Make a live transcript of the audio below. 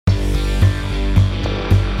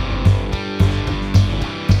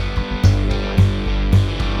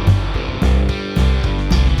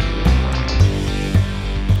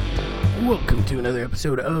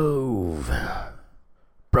episode of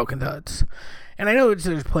Broken Thoughts. And I know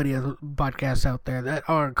there's plenty of podcasts out there that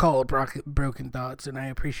are called Broken Thoughts, and I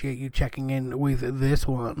appreciate you checking in with this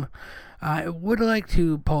one. I would like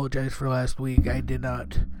to apologize for last week. I did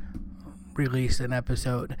not release an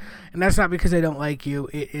episode, and that's not because I don't like you.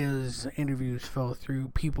 It is interviews fell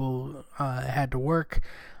through. People had to work,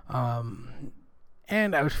 and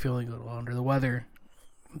I was feeling a little under the weather.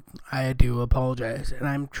 I do apologize, and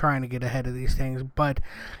I'm trying to get ahead of these things, but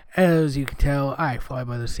as you can tell, I fly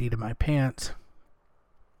by the seat of my pants.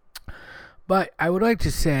 But I would like to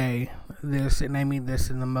say this, and I mean this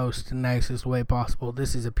in the most nicest way possible.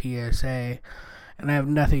 This is a PSA, and I have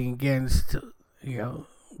nothing against,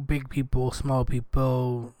 big people, small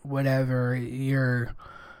people, whatever your,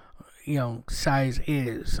 size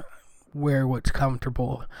is. Wear what's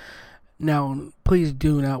comfortable. Now, please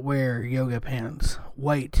do not wear yoga pants,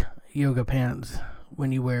 white yoga pants,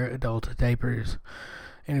 when you wear adult diapers.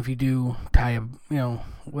 And if you do, tie a,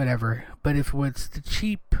 whatever. But if it's the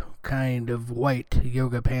cheap kind of white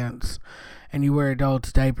yoga pants and you wear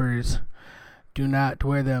adult diapers, do not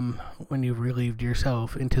wear them when you've relieved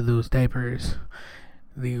yourself into those diapers.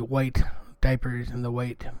 The white diapers and the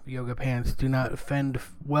white yoga pants do not fend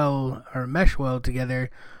well or mesh well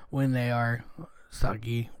together when they are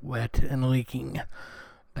soggy, wet, and leaking.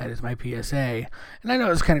 That is my PSA. And I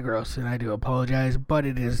know it's kind of gross, and I do apologize, but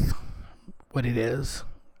it is what it is,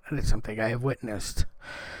 and it's something I have witnessed.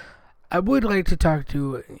 I would like to talk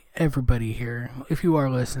to everybody here. If you are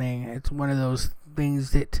listening, it's one of those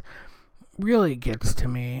things that really gets to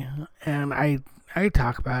me, and I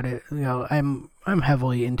talk about it. I'm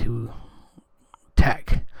heavily into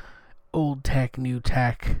tech, old tech, new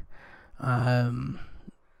tech,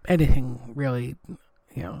 anything really,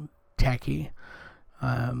 tacky.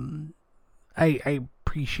 I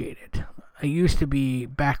appreciate it. I used to be,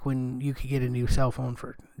 back when you could get a new cell phone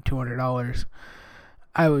for $200,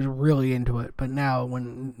 I was really into it. But now,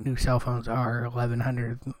 when new cell phones are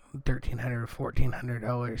 $1,100, $1,300,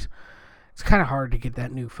 $1,400, it's kind of hard to get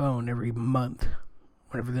that new phone every month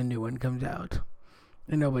whenever the new one comes out.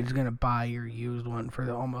 And nobody's going to buy your used one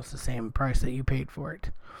for almost the same price that you paid for it.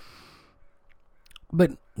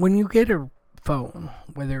 But when you get a phone,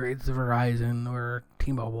 whether it's Verizon or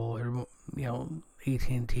T-Mobile or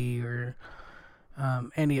AT&T or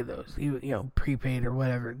any of those, prepaid or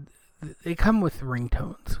whatever, they come with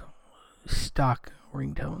ringtones, stock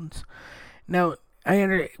ringtones. Now,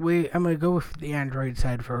 I'm gonna go with the Android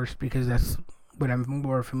side first because that's what I'm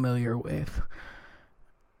more familiar with.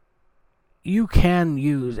 You can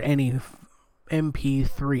use any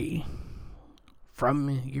MP3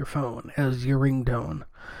 from your phone as your ringtone.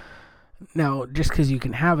 Now, just because you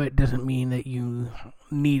can have it doesn't mean that you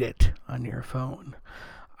need it on your phone.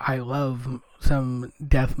 I love some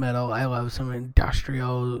death metal. I love some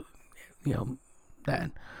industrial,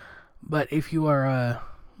 that. But if you are,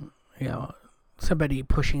 somebody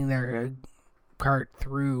pushing their cart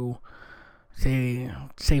through, say,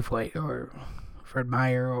 Safeway or Fred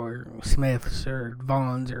Meyer or Smith's or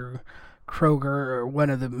Vaughn's or Kroger or one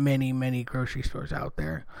of the many, many grocery stores out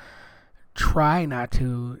there, try not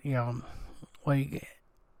to,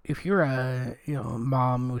 if you're a,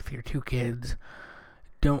 mom with your two kids,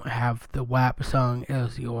 don't have the WAP song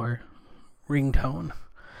as your ringtone.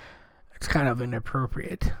 It's kind of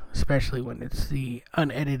inappropriate, especially when it's the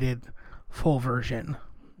unedited full version.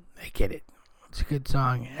 I get it. It's a good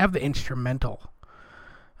song. Have the instrumental.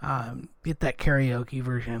 Get that karaoke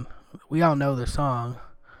version. We all know the song.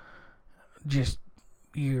 Just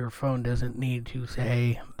your phone doesn't need to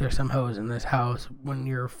say there's some hose in this house when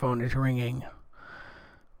your phone is ringing.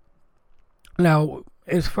 Now,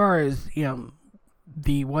 as far as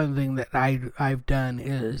the one thing that I've done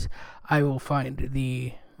is I will find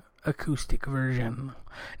the acoustic version.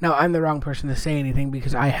 Now, I'm the wrong person to say anything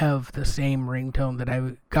because I have the same ringtone that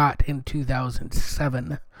I got in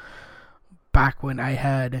 2007, back when I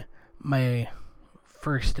had my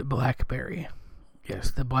first BlackBerry.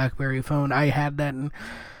 Yes, the BlackBerry phone. I had that, and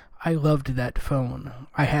I loved that phone.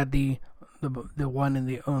 I had the one and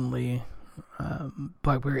the only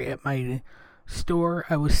BlackBerry at my store.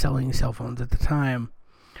 I was selling cell phones at the time.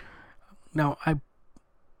 Now, my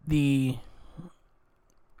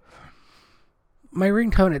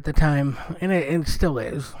ringtone at the time, and it still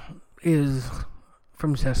is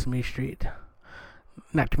from Sesame Street.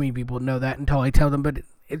 Not too many people know that until I tell them, but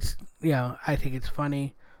it's, I think it's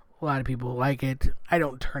funny. A lot of people like it. I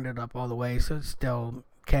don't turn it up all the way, so it's still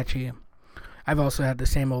catchy. I've also had the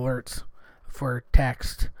same alerts for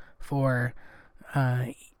text, for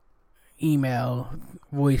email,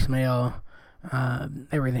 voicemail,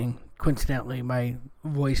 everything. coincidentally, my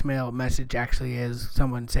voicemail message actually is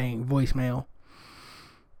someone saying voicemail.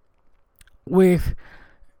 With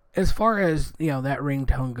as far as that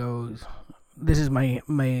ringtone goes, this is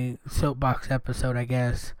my soapbox episode, I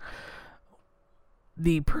guess.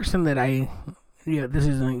 The person that this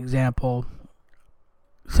is an example.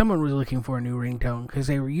 Someone was looking for a new ringtone because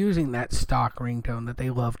they were using that stock ringtone that they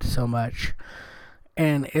loved so much.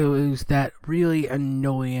 And it was that really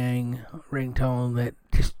annoying ringtone that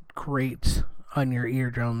just grates on your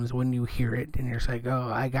eardrums when you hear it. And you're just like, oh,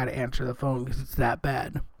 I got to answer the phone because it's that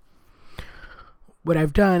bad. What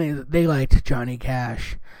I've done is they liked Johnny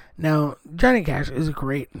Cash. Now, Johnny Cash is a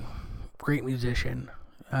great musician.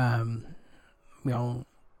 I'm not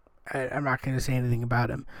going to say anything about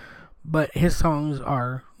him. But his songs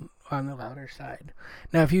are on the louder side.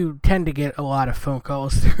 Now, if you tend to get a lot of phone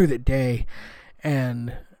calls through the day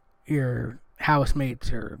and your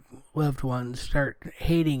housemates or loved ones start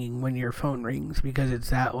hating when your phone rings because it's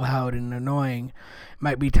that loud and annoying, it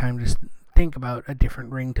might be time to think about a different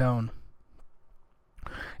ringtone.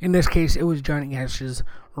 In this case, it was Johnny Cash's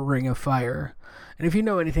Ring of Fire. And if you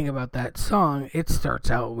know anything about that song, it starts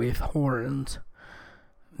out with horns.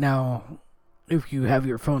 Now, if you have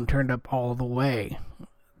your phone turned up all the way,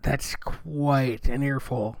 that's quite an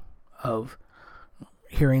earful of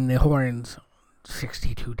hearing the horns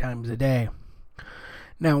 62 times a day.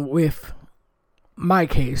 Now, with my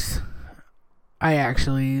case, I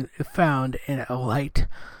actually found a light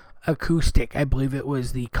acoustic. I believe it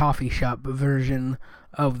was the coffee shop version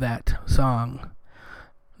of that song.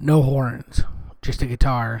 No horns, just a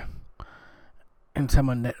guitar, and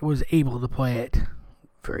someone that was able to play it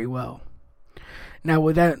very well. Now,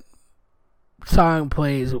 when that song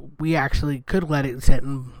plays, we actually could let it sit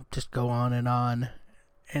and just go on and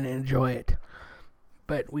enjoy it.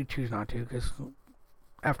 But we choose not to because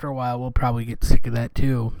after a while we'll probably get sick of that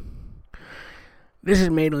too. This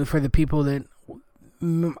is mainly for the people that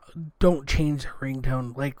don't change their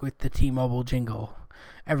ringtone, like with the T-Mobile jingle.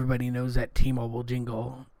 Everybody knows that T-Mobile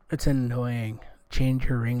jingle. It's annoying. Change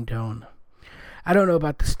your ringtone. I don't know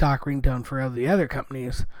about the stock ringtone for the other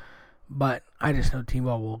companies, but I just know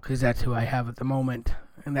T-Mobile because that's who I have at the moment,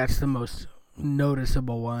 and that's the most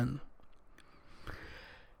noticeable one.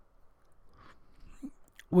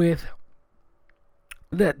 With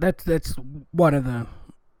that's one of the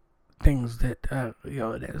things that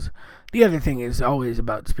it is. The other thing is always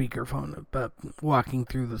about speakerphone, about walking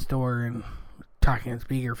through the store and talking on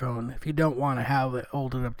speakerphone. If you don't want to have it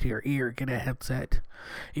hold it up to your ear, get a headset.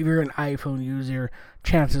 If you're an iPhone user,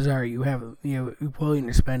 chances are you're willing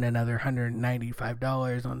to spend another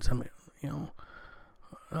 $195 on some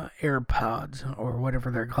AirPods or whatever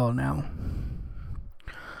they're called now.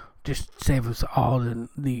 Just save us all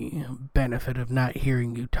the benefit of not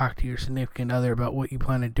hearing you talk to your significant other about what you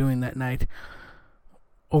plan on doing that night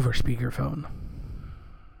over speakerphone.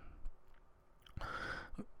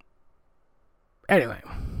 Anyway,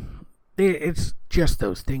 it's just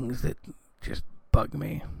those things that just bug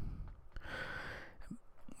me.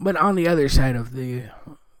 But on the other side of the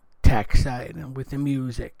tech side, with the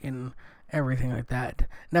music and everything like that.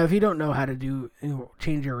 Now, if you don't know how to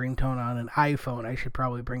change your ringtone on an iPhone, I should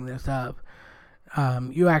probably bring this up.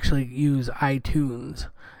 You actually use iTunes,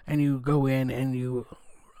 and you go in and you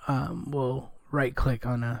will right-click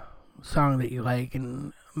on a song that you like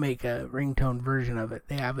and make a ringtone version of it.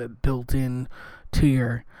 They have it built in to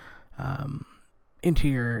your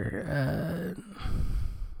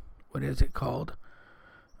what is it called?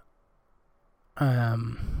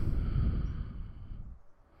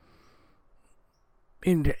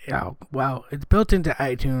 It's built into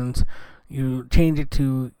iTunes. You change it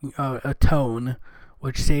to a tone,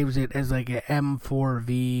 which saves it as like a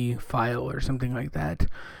M4V file or something like that.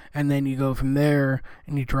 And then you go from there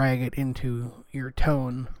and you drag it into your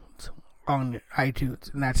tone on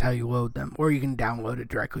iTunes, and that's how you load them. Or you can download it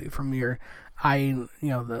directly from your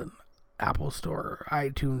the Apple Store, or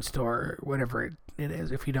iTunes Store, or whatever it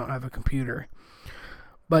is, if you don't have a computer.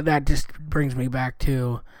 But that just brings me back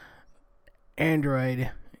to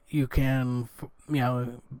Android. You can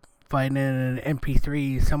find an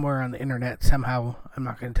MP3 somewhere on the internet somehow. I'm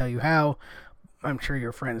not going to tell you how. I'm sure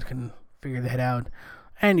your friends can figure that out.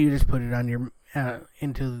 And you just put it on your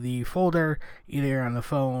into the folder, either on the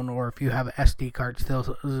phone, or if you have an SD card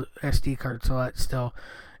slot still,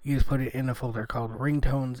 you just put it in a folder called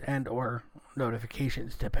ringtones and or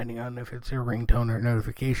notifications, depending on if it's a ringtone or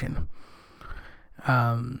notification.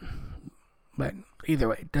 But either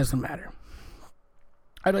way, it doesn't matter.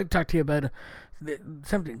 I'd like to talk to you about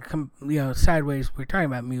something sideways. We're talking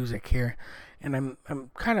about music here, and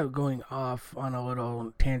I'm kind of going off on a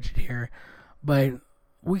little tangent here, but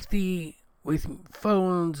with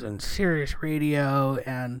phones and Sirius radio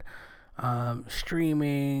and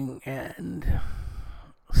streaming and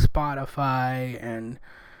Spotify and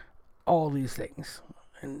all these things.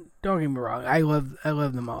 And don't get me wrong, I love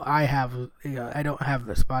them all. I don't have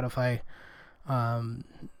the Spotify,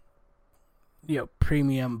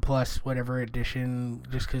 premium plus whatever edition,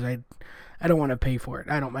 just because I don't want to pay for it.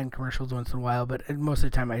 I don't mind commercials once in a while, but most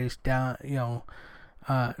of the time I just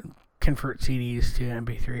convert CDs to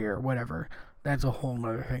MP3 or whatever. That's a whole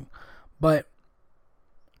nother thing. But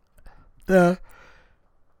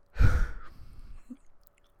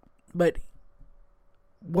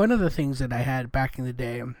one of the things that I had back in the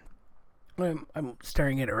day, I'm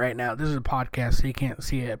staring at it right now. This is a podcast, so you can't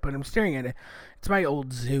see it, but I'm staring at it. It's my old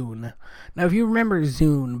Zune. Now, if you remember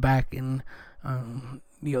Zune back in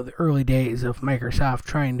the early days of Microsoft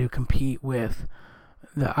trying to compete with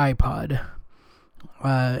the iPod,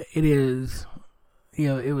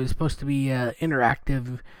 it was supposed to be an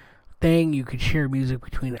interactive thing. You could share music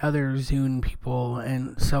between other Zune people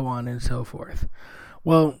and so on and so forth.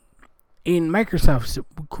 Well, in Microsoft's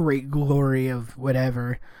great glory of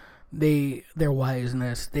whatever, their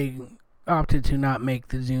wiseness, they opted to not make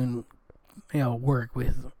the Zune, work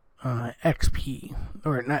with XP,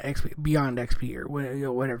 or not XP, beyond XP, or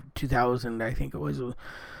whatever, 2000 I think it was,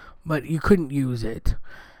 but you couldn't use it.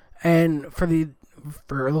 And for the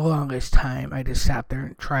longest time, I just sat there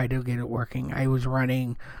and tried to get it working. I was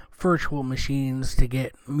running virtual machines to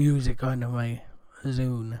get music onto my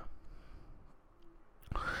Zune.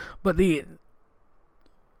 But the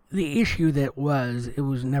issue it was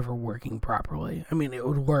never working properly. I mean, it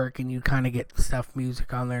would work and you kind of get stuff,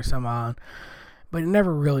 music on there somehow, but it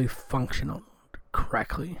never really functioned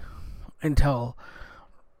correctly until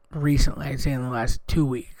recently. I'd say in the last 2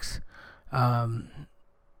 weeks.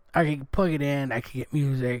 I could plug it in, I could get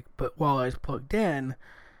music, but while I was plugged in,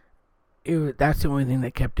 that's the only thing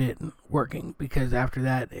that kept it working, because after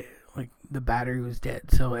that, the battery was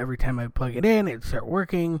dead. So every time I plug it in, it'd start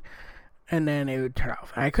working, and then it would turn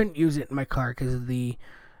off. And I couldn't use it in my car because of the,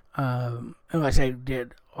 unless I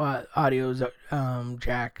did audio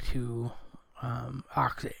jack to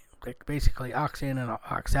aux, basically aux in and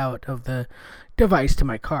aux out of the device to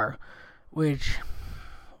my car, which,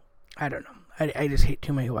 I don't know. I just hate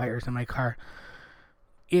too many wires in my car.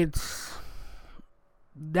 It's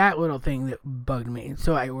that little thing that bugged me.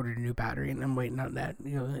 So I ordered a new battery, and I'm waiting on that,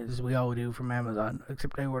 as we all do from Amazon.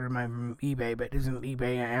 Except I ordered mine from eBay, but isn't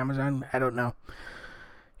eBay Amazon? I don't know.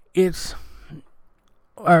 The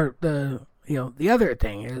other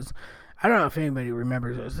thing is, I don't know if anybody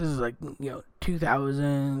remembers this. This is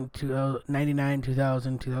 2000, 99,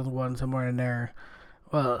 2000, 2001, somewhere in there.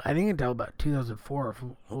 Well, I think until about 2004,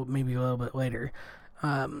 or maybe a little bit later.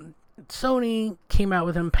 Sony came out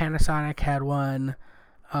with them. Panasonic had one.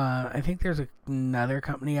 I think there's another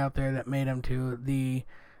company out there that made them too.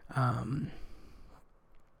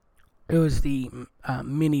 It was the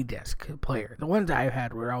mini disc player. The ones I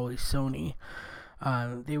had were always Sony.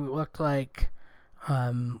 They looked like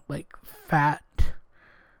fat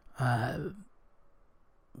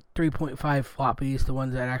 3.5 floppies. The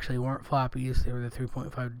ones that actually weren't floppies, they were the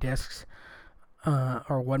 3.5 discs,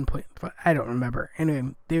 or 1.5. I don't remember.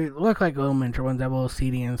 Anyway, they look like little miniature ones that have a little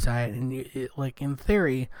CD inside, and in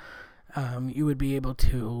theory, you would be able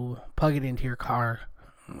to plug it into your car,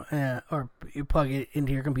 or you plug it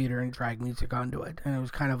into your computer and drag music onto it. And it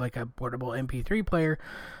was kind of like a portable MP3 player,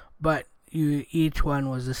 but each one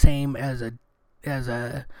was the same as a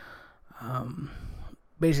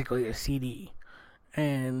basically a CD.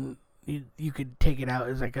 And you could take it out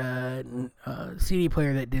as like a CD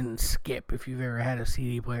player that didn't skip. If you've ever had a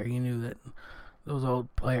CD player, you knew that those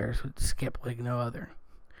old players would skip like no other.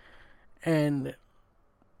 And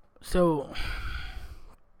so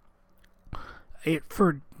I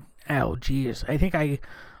think I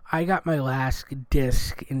got my last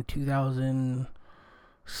disc in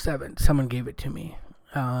 2007. Someone gave it to me,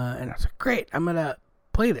 and I was like, great, I'm gonna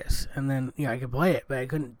play this. And then I could play it, but I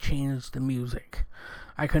couldn't change the music.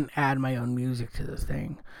 I couldn't add my own music to this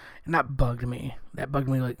thing, and that bugged me.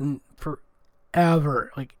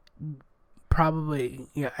 Forever. Probably,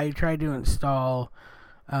 I tried to install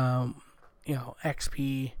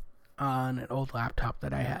XP on an old laptop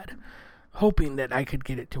that I had, hoping that I could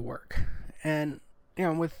get it to work. And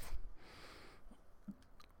with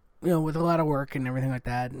a lot of work and everything like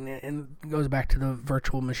that, and it goes back to the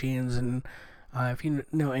virtual machines. And if you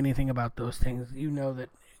know anything about those things, you know that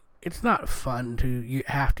it's not fun you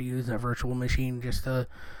have to use a virtual machine just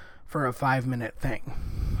for a 5-minute thing.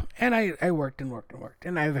 And I worked,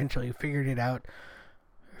 and I eventually figured it out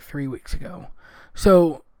 3 weeks ago.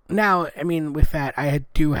 So Now, I mean, with that, I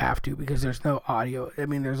do have to, because there's no audio. I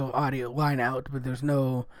mean, there's an audio line out, but there's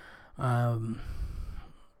no, I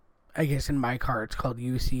guess in my car it's called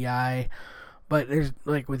UCI, but there's,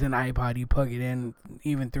 like, with an iPod, you plug it in,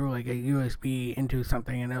 even through, like, a USB into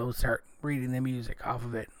something, and it'll start reading the music off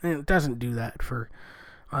of it. And it doesn't do that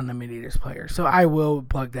on the mini disc player. So I will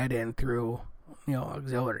plug that in through,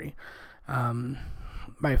 auxiliary.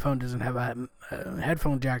 My phone doesn't have a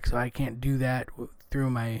headphone jack, so I can't do that through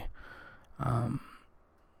my,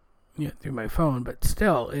 through my phone. But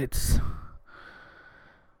still, it's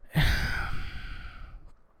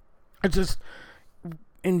just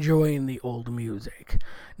enjoying the old music.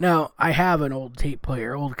 Now, I have an old tape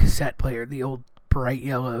player, old cassette player, the old bright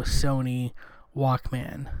yellow Sony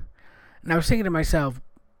Walkman. And I was thinking to myself,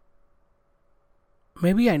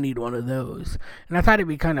 maybe I need one of those. And I thought it'd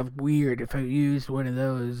be kind of weird if I used one of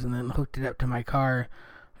those and then hooked it up to my car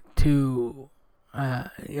to,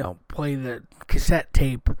 play the cassette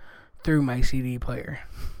tape through my CD player.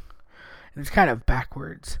 It's kind of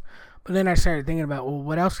backwards. But then I started thinking about, well,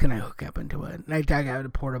 what else can I hook up into it? And I dug out a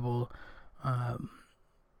portable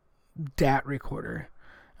DAT recorder.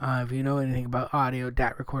 If you know anything about audio,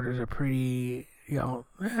 DAT recorders are pretty,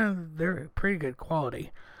 they're pretty good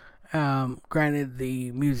quality. Granted,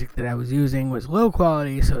 the music that I was using was low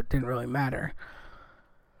quality, so it didn't really matter.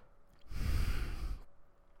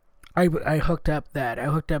 I hooked up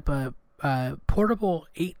a portable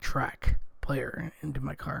 8-track player into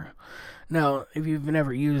my car. Now, if you've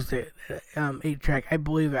never used it, 8-track, I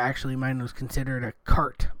believe actually mine was considered a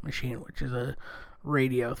cart machine, which is a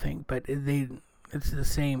radio thing, but it's the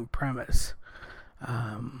same premise.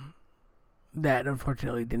 That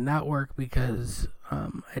unfortunately did not work because I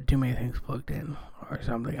had too many things plugged in or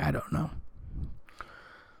something. I don't know.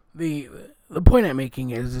 The point I'm making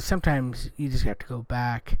is sometimes you just have to go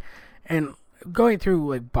back, and going through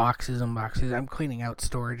like boxes and boxes. I'm cleaning out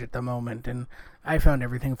storage at the moment, and I found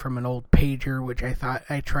everything from an old pager, which I thought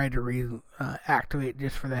I tried to reactivate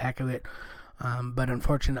just for the heck of it, but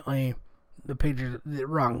unfortunately the pager's the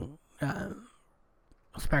wrong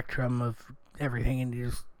spectrum of everything, and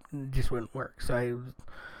it just wouldn't work. So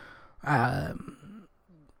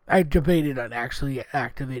I debated on actually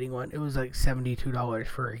activating one. It was like $72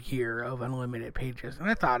 for a year of unlimited pages, and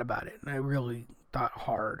I thought about it, and I really thought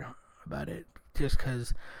hard about it, just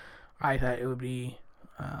because I thought it would be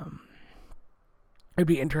it'd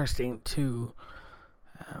be interesting to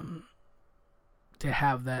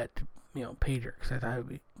have that pager, because I thought it would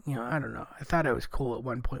be I don't know, I thought I was cool at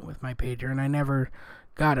one point with my pager, and I never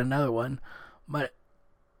got another one, but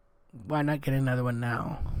why not get another one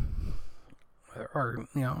now? Or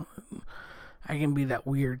I can be that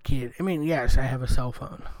weird kid. I mean, yes, I have a cell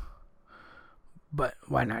phone, but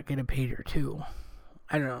why not get a pager too?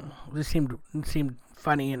 I don't know. This seemed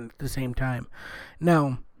funny, and at the same time.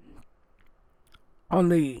 Now, on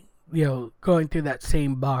the going through that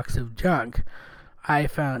same box of junk, I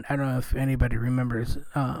found, I don't know if anybody remembers,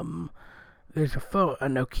 there's a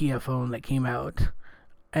Nokia phone that came out,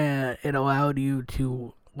 and it allowed you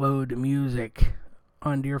to load music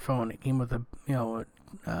onto your phone. It came with a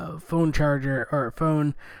phone charger or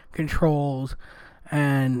phone controls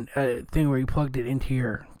and a thing where you plugged it into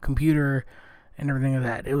your computer and everything like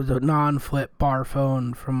that. It was a non-flip bar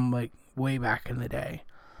phone from like way back in the day,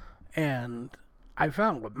 and I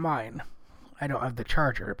found with mine. I don't have the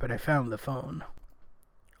charger, but I found the phone.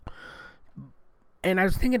 And I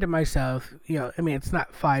was thinking to myself, I mean, it's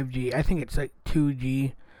not 5G. I think it's like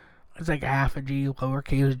 2G. It's like half a G,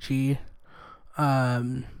 lowercase g.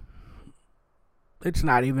 It's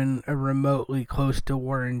not even a remotely close to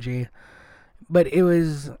 1G. But it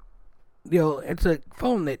was, it's a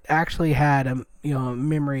phone that actually had a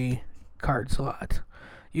memory card slot.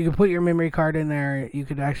 You could put your memory card in there. You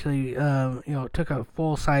could actually, took a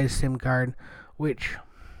full-size SIM card, which,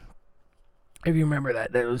 if you remember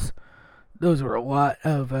that, those were a lot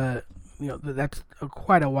of, that's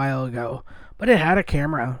quite a while ago. But it had a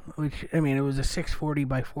camera, which, I mean, it was a 640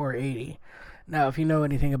 by 480. Now, if you know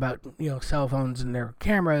anything about, cell phones and their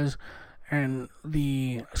cameras and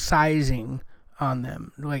the sizing on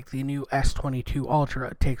them, like the new S22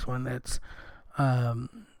 Ultra takes one that's,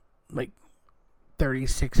 like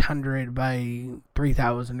 3600 by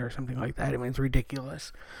 3000 or something like that. I mean, it's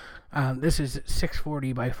ridiculous. This is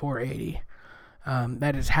 640 by 480.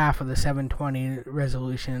 That is half of the 720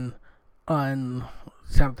 resolution on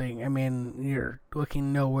something. I mean, you're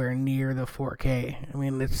looking nowhere near the 4K. I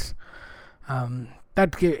mean, it's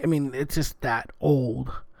it's just that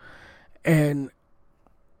old. And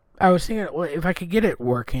I was thinking, well, if I could get it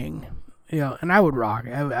working, and I would rock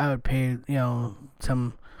it. I would pay,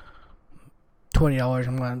 some $20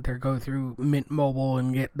 a month, or go through Mint Mobile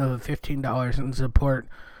and get the $15 and support,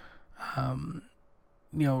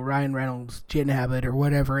 Ryan Reynolds' Gin Habit or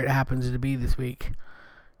whatever it happens to be this week.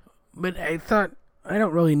 But I thought I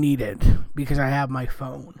don't really need it because I have my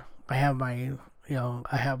phone. I have my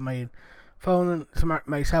phone,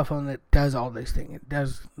 my cell phone that does all this thing. It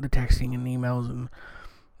does the texting and emails, and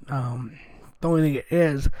the only thing it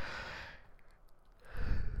is,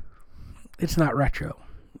 it's not retro.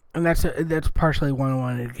 And that's partially why I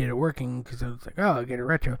wanted to get it working, because I was like, oh, I'll get it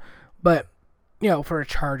retro. But, for a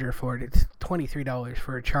charger for it, it's $23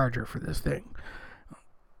 for a charger for this thing.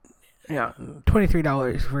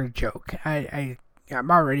 $23 for a joke.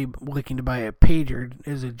 I'm already looking to buy a pager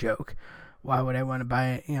as a joke. Why would I want to buy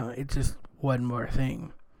it? It's just one more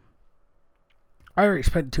thing. I already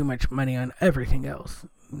spent too much money on everything else.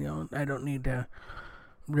 I don't need to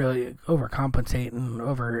really overcompensate and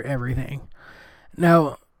over everything.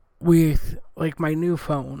 Now, with my new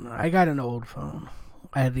phone, I got an old phone.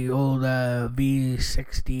 I had the old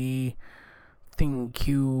V60 thing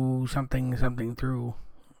Q something through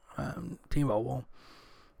T-Mobile,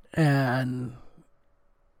 and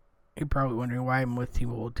you're probably wondering why I'm with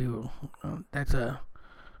T-Mobile too. That's a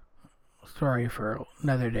story for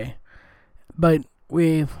another day. But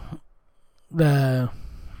with the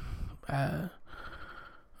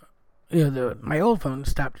my old phone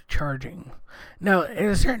stopped charging. Now, at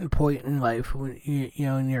a certain point in life, when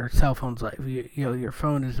in your cell phone's life, your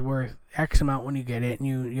phone is worth X amount when you get it, and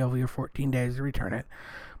you have your 14 days to return it.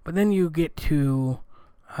 But then you get to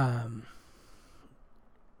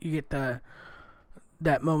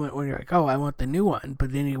that moment when you're like, oh, I want the new one,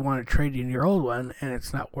 but then you want to trade in your old one, and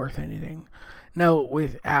it's not worth anything. Now,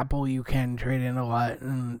 with Apple, you can trade in a lot,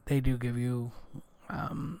 and they do give you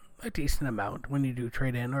a decent amount when you do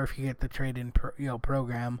trade in, or if you get the trade in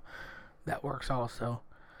program, that works also.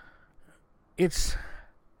 It's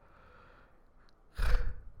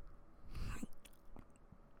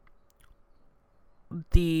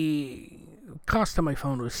the cost of my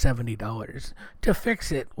phone was $70. To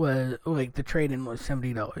fix it was the trade-in was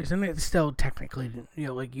 $70, and it's still technically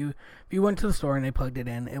if you went to the store and they plugged it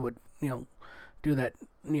in, it would do that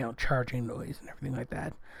charging noise and everything like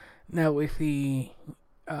that. Now with the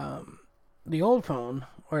old phone,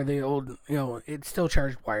 or the old it still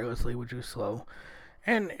charged wirelessly, which was slow,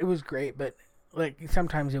 and it was great, but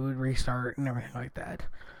sometimes it would restart and everything like that.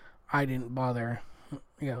 I didn't bother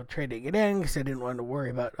trading it in because I didn't want to worry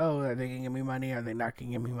about, are they going to give me money? Are they not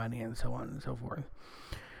going to give me money? And so on and so forth.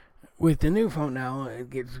 With the new phone now, it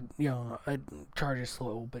gets, it charges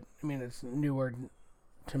slow, but I mean, it's newer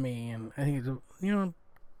to me, and I think it's,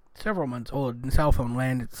 several months old. In cell phone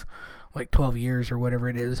land, it's 12 years or whatever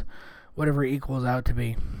it is, whatever it equals out to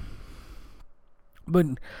be. But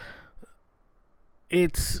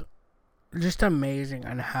it's just amazing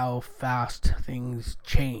on how fast things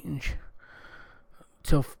change.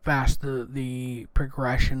 So fast the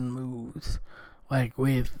progression moves.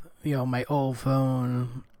 With my old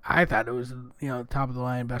phone, I thought it was top of the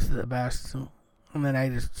line, best of the best, and then I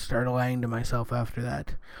just started lying to myself after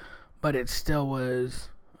that. But it still was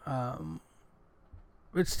a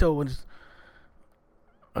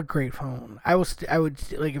great phone. I would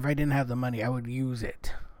if I didn't have the money, I would use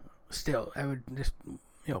it. Still, I would just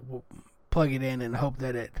plug it in and hope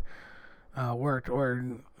that it worked, or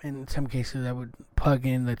in some cases I would plug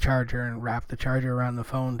in the charger and wrap the charger around the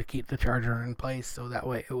phone to keep the charger in place, so that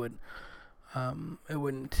way it wouldn't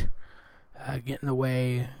get in the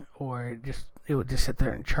way, or it would just sit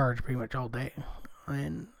there and charge pretty much all day.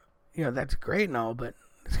 And that's great and all, but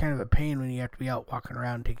it's kind of a pain when you have to be out walking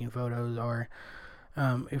around taking photos, or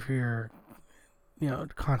if you're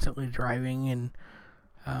constantly driving and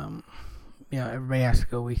everybody has to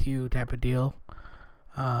go with you type of deal.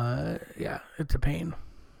 It's a pain.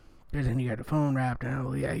 Because then you got the phone wrapped and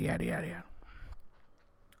all yada yada yada.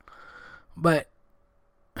 But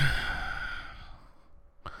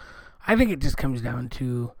I think it just comes down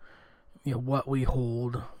to what we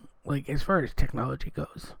hold, as far as technology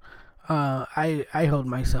goes. I hold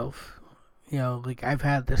myself, I've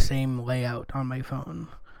had the same layout on my phone,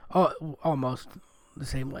 almost the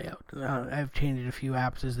same layout. I've changed a few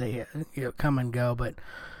apps as they come and go, but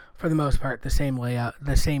for the most part, the same layout,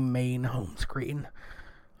 the same main home screen.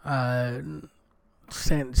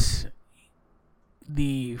 Since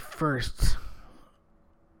the first,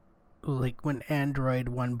 when Android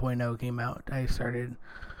 1.0 came out, I started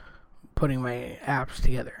putting my apps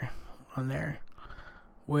together on there.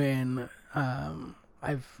 When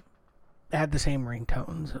I've had the same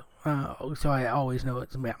ringtones, so I always know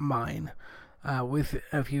it's mine. With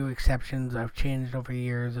a few exceptions I've changed over the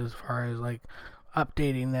years as far as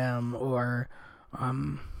updating them, or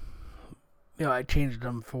I changed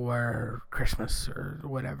them for Christmas or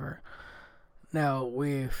whatever. Now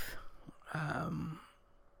with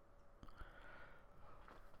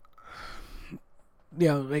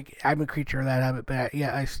like I'm a creature of that habit, but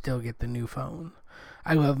I still get the new phone.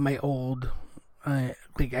 I love my old.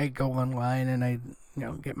 Like I go online and I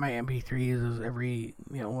get my MP3s as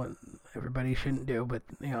what everybody shouldn't do, but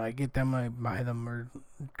I get them, I buy them or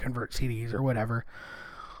convert CDs or whatever,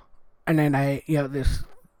 and then I this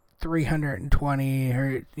 320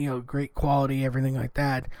 or great quality, everything like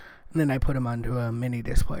that, and then I put them onto a mini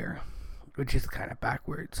disc player, which is kind of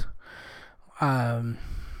backwards. I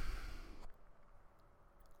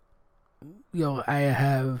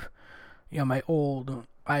have my old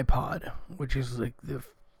iPod, which is like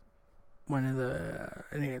one of the,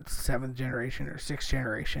 I think it's 7th generation or 6th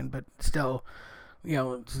generation, but still,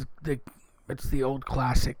 it's the old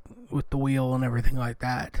classic with the wheel and everything like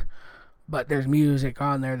that. But there's music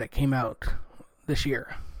on there that came out this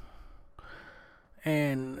year,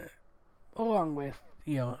 and along with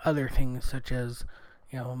other things such as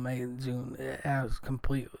my Zune, it has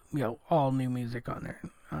complete all new music on there.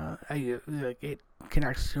 It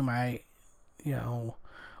connects to my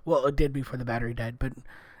well, it did before the battery died, but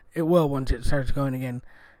it will once it starts going again.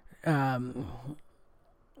 It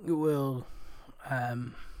will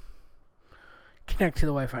connect to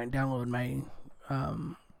the Wi-Fi and download my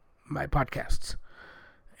my podcasts,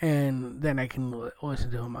 and then I can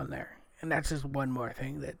listen to them on there. And that's just one more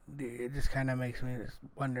thing that it just kind of makes me just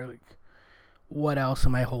wonder, like, what else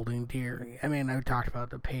am I holding dear? I mean, I've talked about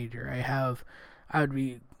the pager. I would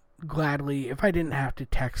be gladly, if I didn't have to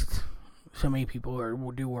text so many people or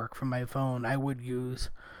do work from my phone, I would use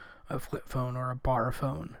a flip phone or a bar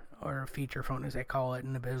phone or a feature phone, as they call it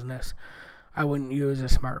in the business. I wouldn't use a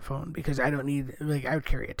smartphone because I don't need, like, I would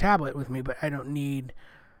carry a tablet with me, but I don't need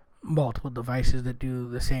multiple devices that do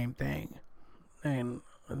the same thing. And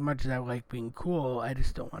as much as I like being cool, I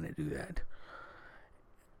just don't want to do that.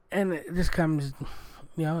 And it just comes,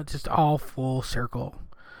 it's just all full circle.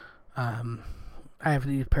 I have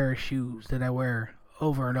these pair of shoes that I wear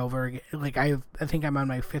over and over again. Like, I think I'm on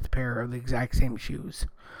my 5th pair of the exact same shoes.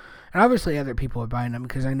 And obviously other people are buying them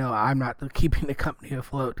because I know I'm not keeping the company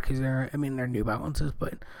afloat because they're New Balances,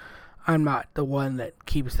 but I'm not the one that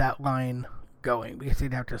keeps that line going because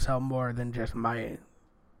they'd have to sell more than just my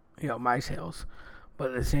sales.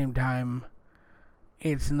 But at the same time,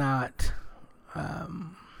 it's not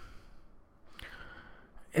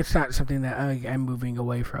something that I'm moving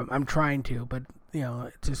away from. I'm trying to, but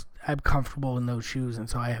it's just I'm comfortable in those shoes, and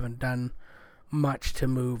so I haven't done much to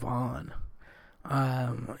move on.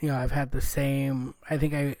 I've had the same. I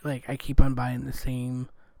think I keep on buying the same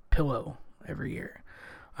pillow every year.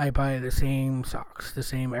 I buy the same socks, the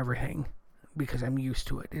same everything, because I'm used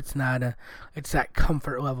to it. It's that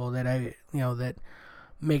comfort level that that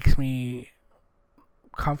makes me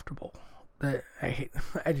comfortable. That I hate.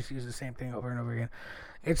 I just use the same thing over and over again.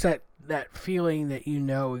 It's that feeling that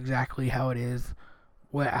exactly how it is,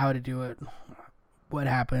 how to do it, what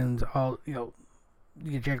happens. All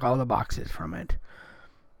you check all the boxes from it,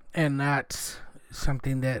 and that's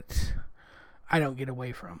something that I don't get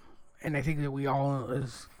away from. And I think that we all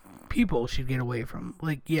as people should get away from.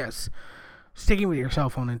 Like, yes, sticking with your cell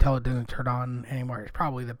phone until it doesn't turn on anymore is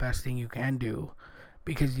probably the best thing you can do.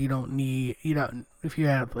 Because if you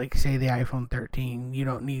have, like, say, the iPhone 13, you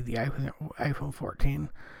don't need the iPhone 14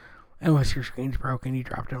 unless your screen's broken, you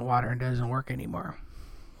dropped it in water and it doesn't work anymore.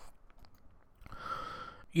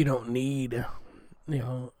 You don't need to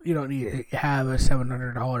have a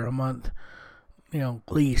 $700 a month,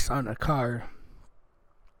 lease on a car.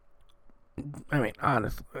 I mean,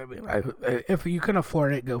 honestly, if you can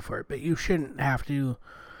afford it, go for it. But you shouldn't have to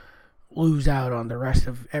lose out on the rest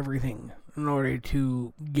of everything in order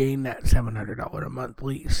to gain that $700 a month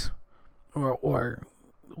lease or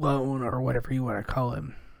loan or whatever you want to call it.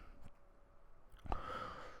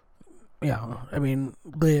 I mean,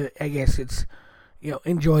 I guess it's,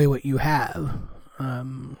 enjoy what you have.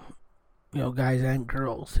 Guys and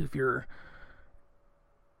girls, if you're,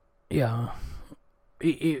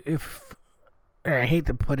 if I hate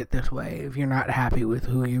to put it this way, if you're not happy with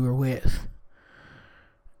who you were with,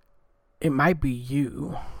 it might be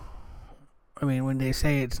you. I mean, when they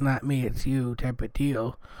say it's not me, it's you type of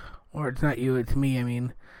deal, or it's not you, it's me, I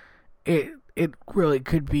mean, it really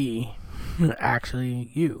could be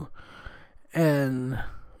actually you. And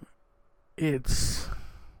it's,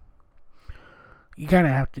 you kind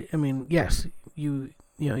of have to, I mean, yes, you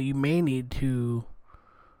may need to,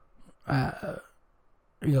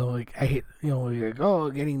 like, I hate,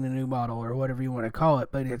 like, getting the new model or whatever you want to call it,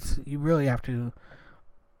 but you really have to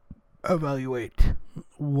evaluate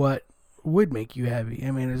what would make you happy.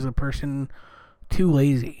 I mean, is a person too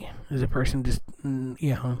lazy? Is a person just,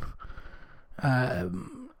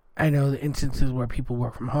 I know the instances where people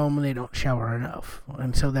work from home and they don't shower enough.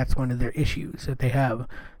 And so that's one of their issues that they have.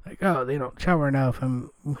 Like, oh, they don't shower enough, and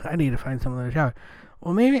I need to find someone to shower.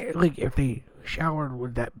 Well, maybe, like, if they showered,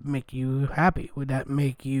 would that make you happy? Would that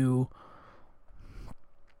make you,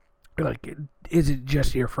 like, is it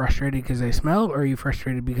just you're frustrated because they smell, or are you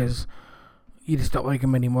frustrated because you just don't like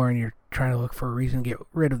them anymore and you're trying to look for a reason to get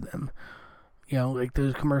rid of them? Like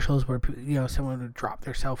those commercials where, someone would drop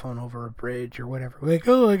their cell phone over a bridge or whatever. Like,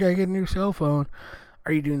 oh, I gotta get a new cell phone.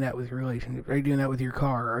 Are you doing that with your relationship? Are you doing that with your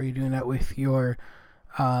car? Are you doing that with your,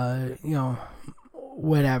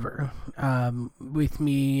 whatever? With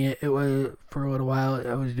me, it was, for a little while,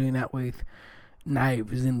 I was doing that with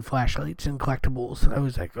knives and flashlights and collectibles. I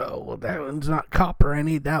was like, oh, well, that one's not copper. I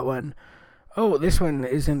need that one. Oh, this one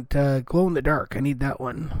isn't glow in the dark. I need that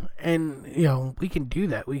one. And, we can do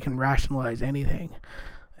that. We can rationalize anything.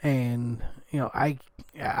 And, I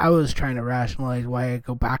was trying to rationalize why I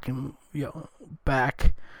go back and,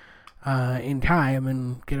 back in time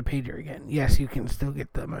and get a pager again. Yes, you can still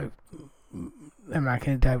get them. I'm not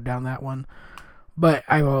going to dive down that one. But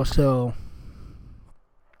I've also,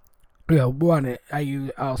 I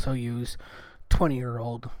also use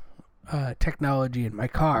 20-year-old technology in my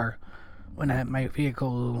car. When my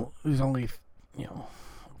vehicle was only,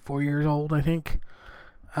 4 years old, I think.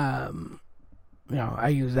 I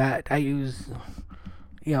use that. I use,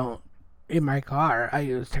 in my car, I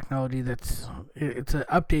use technology it's an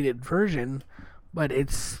updated version, but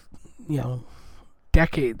it's,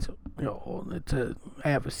 decades old. I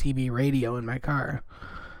have a CB radio in my car,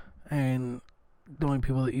 and the only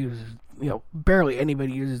people that use, barely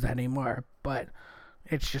anybody uses that anymore, but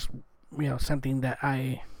it's just, something that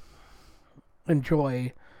I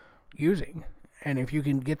enjoy using. And if you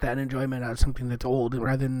can get that enjoyment out of something that's old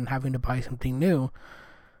rather than having to buy something new,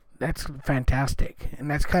 that's fantastic. And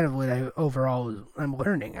that's kind of what I'm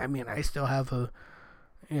learning. I mean, I still have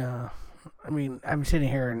I'm sitting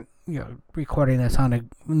here and recording this on a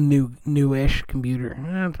newish computer.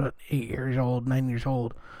 It's about 9 years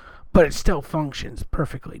old, but it still functions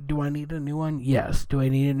perfectly. Do I need a new one? Yes. Do I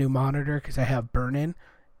need a new monitor because I have burn-in?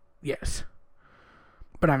 Yes.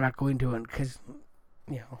 But I'm not going to it because,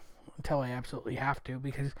 until I absolutely have to,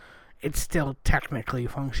 because it still technically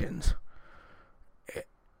functions.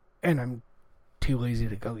 And I'm too lazy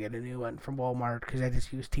to go get a new one from Walmart because I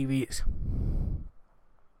just use TVs.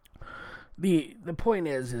 The point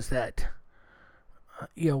is that,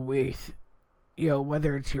 with,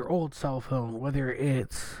 whether it's your old cell phone, whether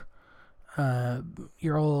it's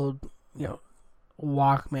your old,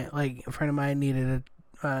 Walkman, like a friend of mine needed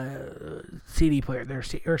a CD player. Their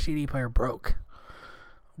CD player broke.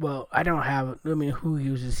 Well, who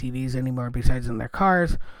uses CDs anymore besides in their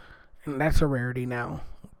cars? And that's a rarity now.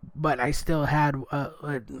 But I still had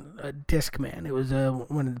a Discman. It was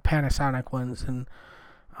one of the Panasonic ones, and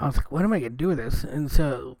I was like, what am I going to do with this? And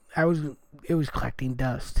so it was collecting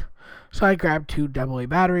dust. So I grabbed 2 AA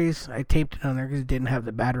batteries. I taped it on there because it didn't have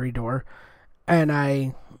the battery door. And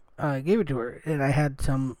I gave it to her. And I had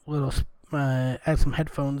some some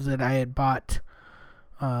headphones that I had bought,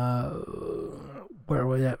 where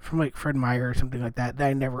was that? From like Fred Meyer or something like that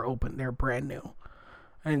I never opened. They're brand new.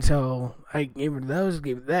 And so I gave her those,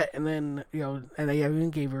 gave her that, and then, and I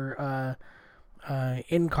even gave her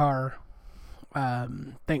in-car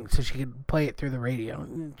thing so she could play it through the radio.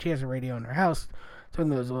 She has a radio in her house. It's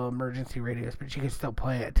one of those little emergency radios, but she could still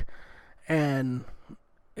play it. And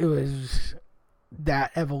it was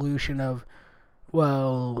that evolution of,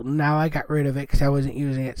 well, now I got rid of it because I wasn't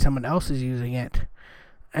using it. Someone else is using it.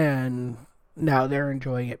 And now they're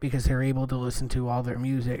enjoying it because they're able to listen to all their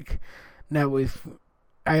music. Now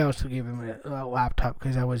I also gave him a laptop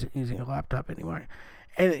because I wasn't using a laptop anymore.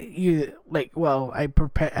 And I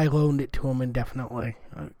loaned it to him indefinitely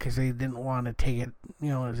because they didn't want to take it,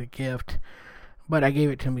 as a gift. But I gave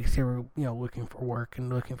it to them because they were, looking for work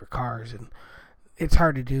and looking for cars, and it's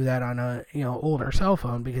hard to do that on a, older cell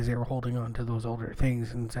phone because they were holding on to those older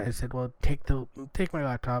things. And so I said, well, take my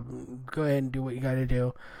laptop, and go ahead and do what you got to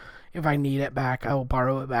do. If I need it back, I will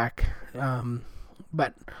borrow it back.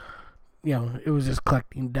 But it was just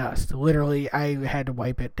collecting dust. Literally, I had to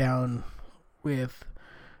wipe it down with,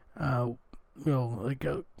 like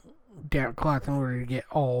a damp cloth in order to get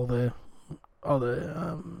all the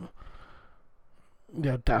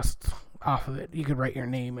dust off of it. You could write your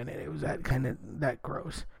name in it. It was that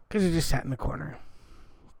gross because it just sat in the corner.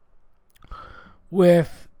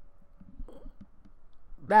 With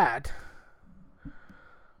that,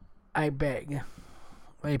 I beg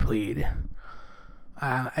I plead.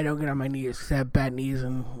 I don't get on my knees because I have bad knees,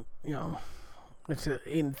 and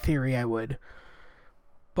in theory I would.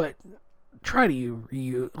 But try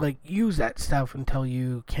to use that stuff until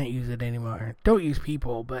you can't use it anymore. Don't use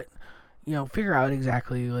people, but figure out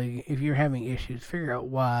exactly, like, if you're having issues, figure out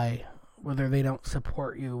why, whether they don't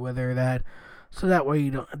support you, so that way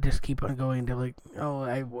you don't just keep on going to, like,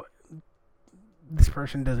 this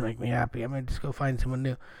person doesn't make me happy, I'm gonna just go find someone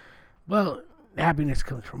new. Well, happiness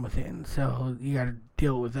comes from within, so you gotta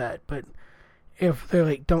deal with that. But if they're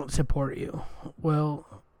like, don't support you,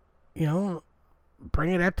 well,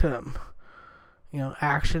 bring it up to them.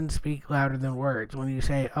 Actions speak louder than words. When you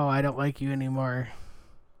say, oh, I don't like you anymore,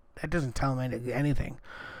 that doesn't tell them anything.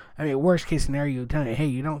 I mean, worst case scenario, you tell them, hey,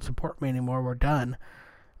 you don't support me anymore, we're done.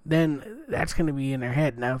 Then that's going to be in their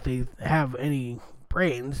head. Now, if they have any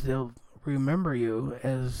brains, they'll remember you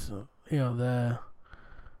as, the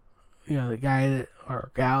guy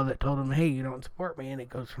or gal that told them, hey, you don't support me, and it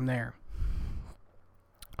goes from there.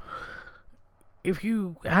 If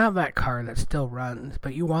you have that car that still runs,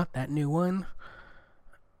 but you want that new one,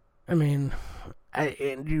 I mean,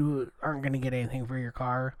 and you aren't going to get anything for your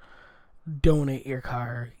car, donate your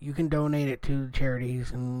car. You can donate it to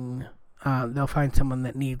charities, and they'll find someone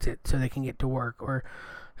that needs it so they can get to work, or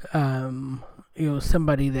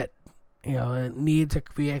somebody that needs a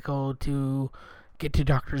vehicle to get to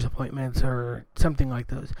doctor's appointments or something like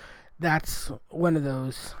those. That's one of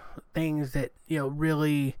those things that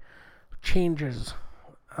really changes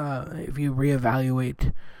if you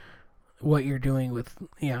reevaluate what you're doing with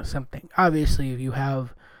something. Obviously, if you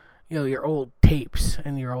have your old tapes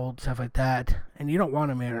and your old stuff like that, and you don't want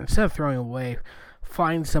them in, instead of throwing them away,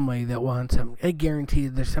 find somebody that wants them. I guarantee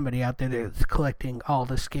there's somebody out there that's collecting all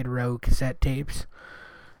the Skid Row cassette tapes.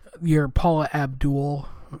 Your Paula Abdul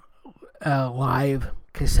live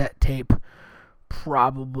cassette tape,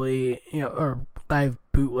 probably, or live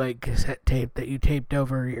bootleg cassette tape that you taped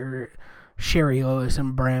over your Sherry Lewis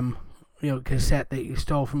and Brim, cassette that you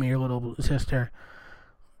stole from your little sister.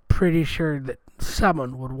 Pretty sure that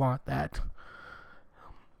someone would want that.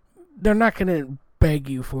 They're not going to beg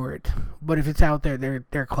you for it, but if it's out there,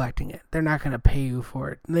 they're collecting it. They're not going to pay you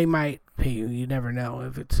for it. They might pay you. You never know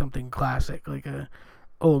if it's something classic, like a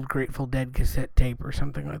old Grateful Dead cassette tape or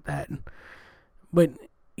something like that. But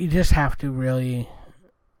you just have to really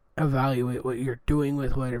evaluate what you're doing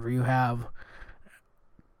with whatever you have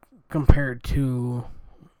compared to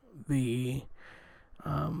the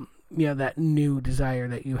that new desire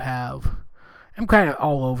that you have. I'm kind of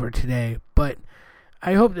all over today, but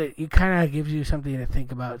I hope that it kind of gives you something to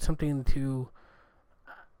think about, something to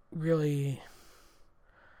really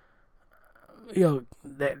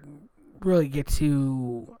that really gets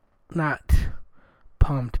you not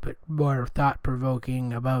pumped, but more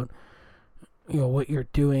thought-provoking about what you're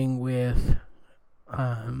doing with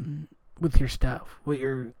your stuff, what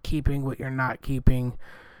you're keeping, what you're not keeping.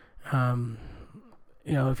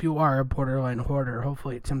 If you are a borderline hoarder,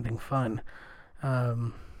 hopefully it's something fun.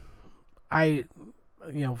 For the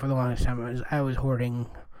longest time, I was hoarding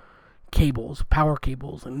cables, power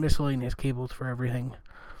cables, and miscellaneous cables for everything.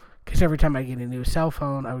 Because every time I get a new cell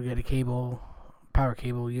phone, I would get a cable, power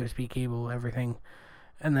cable, USB cable, everything.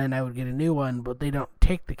 And then I would get a new one, but they don't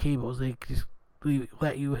take the cables. They just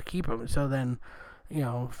let you keep them. So then,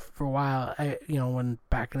 for a while, when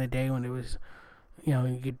back in the day when it was,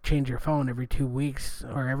 you could change your phone every 2 weeks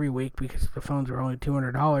or every week because the phones were only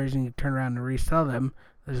 $200 and you turn around and resell them.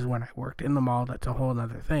 This is when I worked in the mall. That's a whole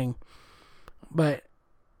other thing. But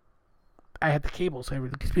I had the cables,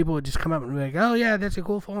 because people would just come up and be like, oh yeah, that's a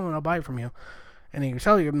cool phone, I'll buy it from you. And then you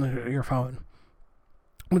sell your phone.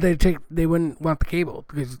 But they wouldn't want the cable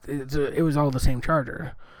because it was all the same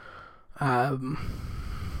charger. Or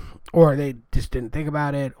they just didn't think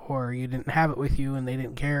about it, or you didn't have it with you and they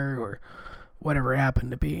didn't care, or whatever it happened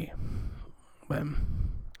to be. But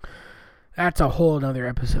that's a whole other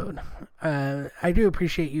episode. I do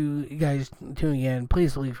appreciate you guys tuning in.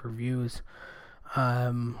 Please leave reviews.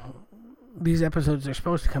 These episodes are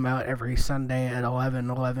supposed to come out every Sunday at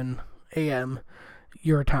 11 a.m.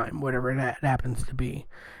 your time, whatever that happens to be.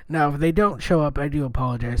 Now, if they don't show up, I do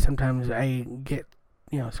apologize. Sometimes I get,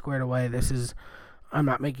 squared away. I'm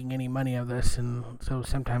not making any money of this, and so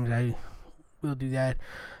sometimes I will do that.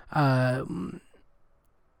 I'm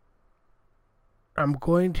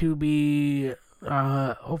going to be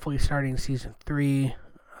hopefully starting season 3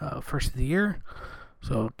 first of the year,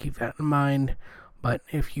 so keep that in mind. But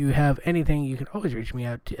if you have anything, you can always reach me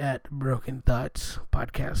out at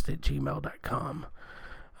brokenthoughtspodcast@gmail.com.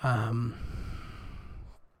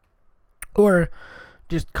 Or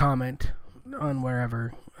just comment on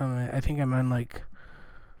wherever. I think I'm on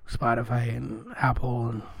Spotify and Apple,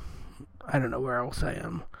 and I don't know where else I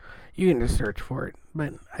am. You can just search for it.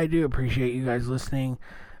 But I do appreciate you guys listening.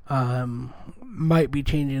 Might be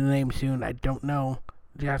changing the name soon. I don't know.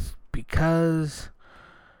 Just because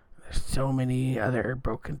there's so many other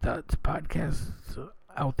Broken Thoughts podcasts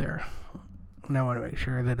out there. And I want to make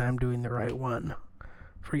sure that I'm doing the right one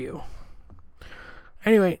for you.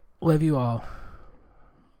 Anyway, love you all.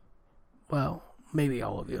 Well, maybe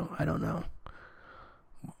all of you. I don't know.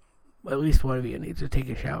 At least one of you needs to take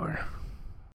a shower.